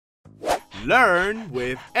Learn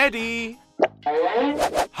with Eddie.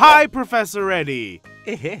 Hi, Professor Eddie.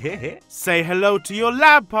 Say hello to your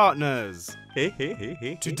lab partners.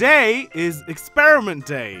 Today is experiment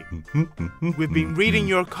day. We've been reading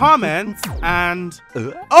your comments and...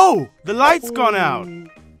 Oh, the light's gone out.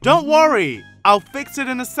 Don't worry, I'll fix it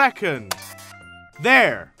in a second.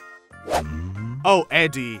 There. Oh,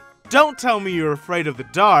 Eddie, don't tell me you're afraid of the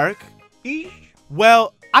dark.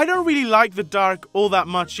 Well, I don't really like the dark all that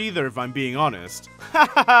much either, if I'm being honest.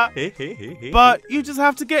 But you just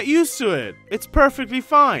have to get used to it. It's perfectly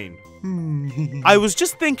fine. I was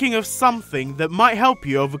just thinking of something that might help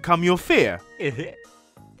you overcome your fear.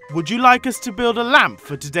 Would you like us to build a lamp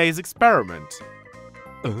for today's experiment?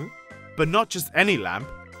 But not just any lamp.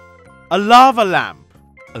 A lava lamp.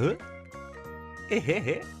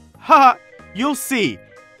 Haha, you'll see.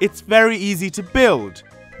 It's very easy to build.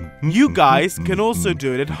 You guys can also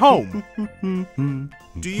do it at home.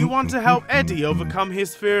 Do you want to help Eddie overcome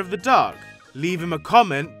his fear of the dark? Leave him a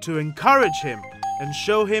comment to encourage him and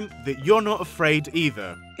show him that you're not afraid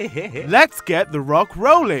either. Let's get the rock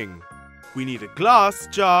rolling. We need a glass,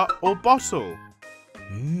 jar or bottle.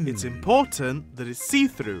 It's important that it's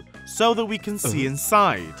see-through so that we can see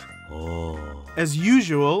inside. As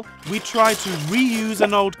usual, we try to reuse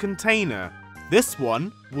an old container. This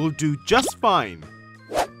one will do just fine.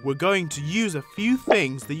 We're going to use a few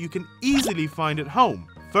things that you can easily find at home.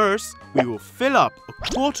 First, we will fill up a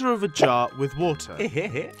quarter of a jar with water.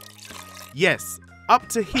 Yes, up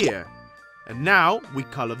to here. And now we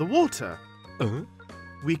color the water.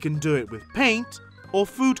 We can do it with paint or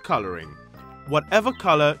food coloring. Whatever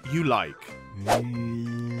color you like.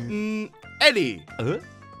 Eddie,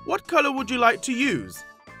 what color would you like to use?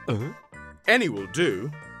 Any will do.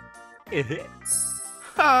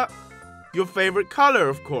 Ha! Your favorite color,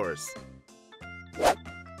 of course.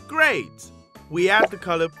 Great! We add the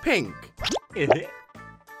color pink.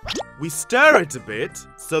 We stir it a bit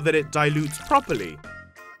so that it dilutes properly.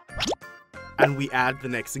 And we add the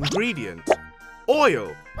next ingredient,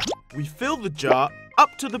 oil. We fill the jar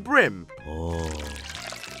up to the brim.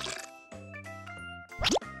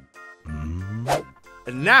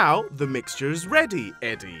 And now the mixture is ready,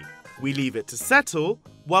 Eddie. We leave it to settle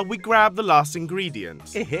while we grab the last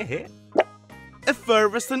ingredient.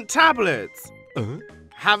 Effervescent tablets.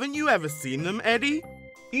 Haven't you ever seen them, Eddie?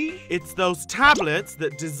 It's those tablets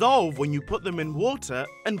that dissolve when you put them in water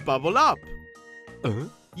and bubble up.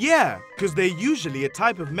 Yeah, because they're usually a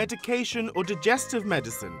type of medication or digestive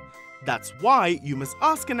medicine. That's why you must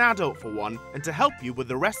ask an adult for one and to help you with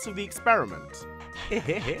the rest of the experiment.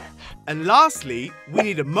 And lastly, we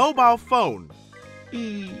need a mobile phone.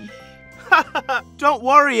 Don't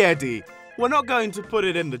worry, Eddie. We're not going to put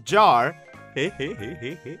it in the jar.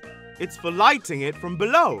 It's for lighting it from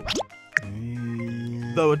below.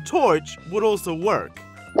 Though a torch would also work.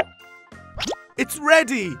 It's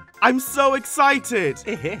ready! I'm so excited!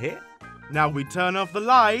 Now we turn off the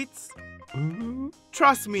lights.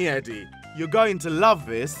 Trust me, Eddie, you're going to love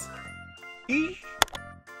this. We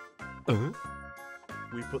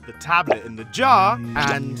put the tablet in the jar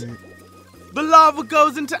and the lava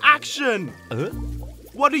goes into action!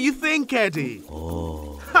 What do you think, Eddie?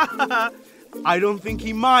 I don't think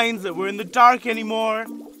he minds that we're in the dark anymore.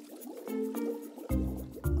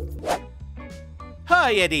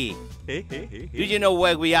 Hi, Eddie. Do you know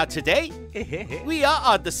where we are today? We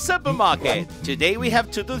are at the supermarket. Today we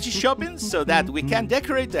have to do the shopping so that we can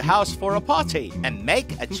decorate the house for a party and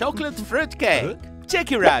make a chocolate fruit cake.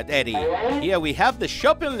 Check it out, Eddie. Here we have the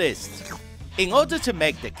shopping list. In order to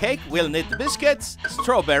make the cake, we'll need biscuits,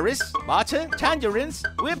 strawberries, butter, tangerines,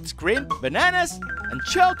 whipped cream, bananas, and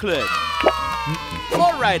chocolate.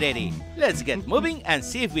 Alright, Eddie, let's get moving and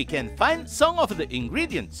see if we can find some of the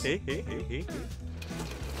ingredients.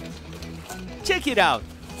 Check it out.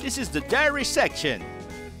 This is the dairy section.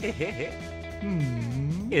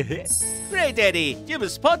 Great, Eddie.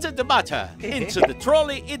 You've spotted the butter. Into the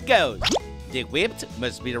trolley it goes. The whipped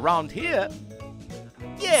must be around here.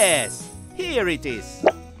 Yes, here it is.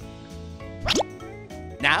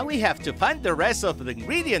 Now we have to find the rest of the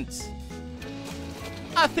ingredients.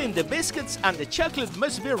 I think the biscuits and the chocolate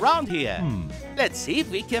must be around here. Let's see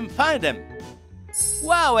if we can find them.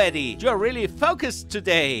 Wow, Eddie, you're really focused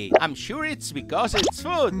today. I'm sure it's because it's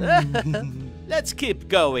food. Let's keep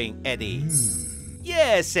going, Eddie.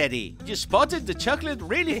 Yes, Eddie, you spotted the chocolate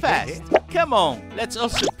really fast. Come on, let's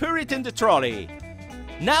also pour it in the trolley.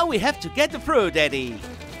 Now we have to get the fruit, Eddie.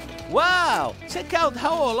 Wow, check out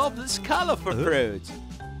how all of this colorful fruit.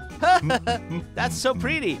 That's so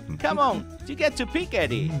pretty. Come on, you get to pick,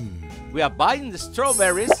 Eddie. We are buying the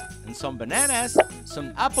strawberries and some bananas,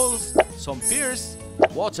 some apples, some pears,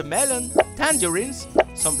 watermelon, tangerines,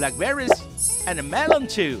 some blackberries, and a melon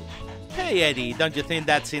too. Hey Eddie, don't you think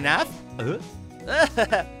that's enough?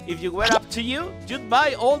 If it were up to you, you'd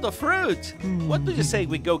buy all the fruit. What do you say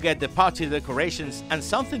we go get the party decorations and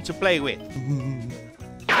something to play with?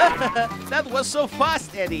 That was so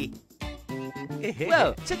fast, Eddie.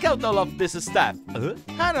 Well, check out all of this stuff.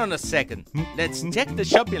 Hang on a second. Let's check the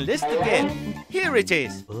shopping list again. Here it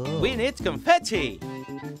is. We need confetti.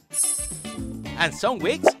 And some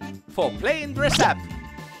wigs for playing dress up.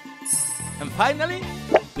 And finally,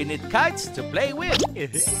 we need kites to play with.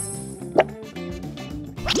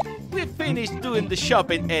 We finished doing the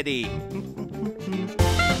shopping, Eddie.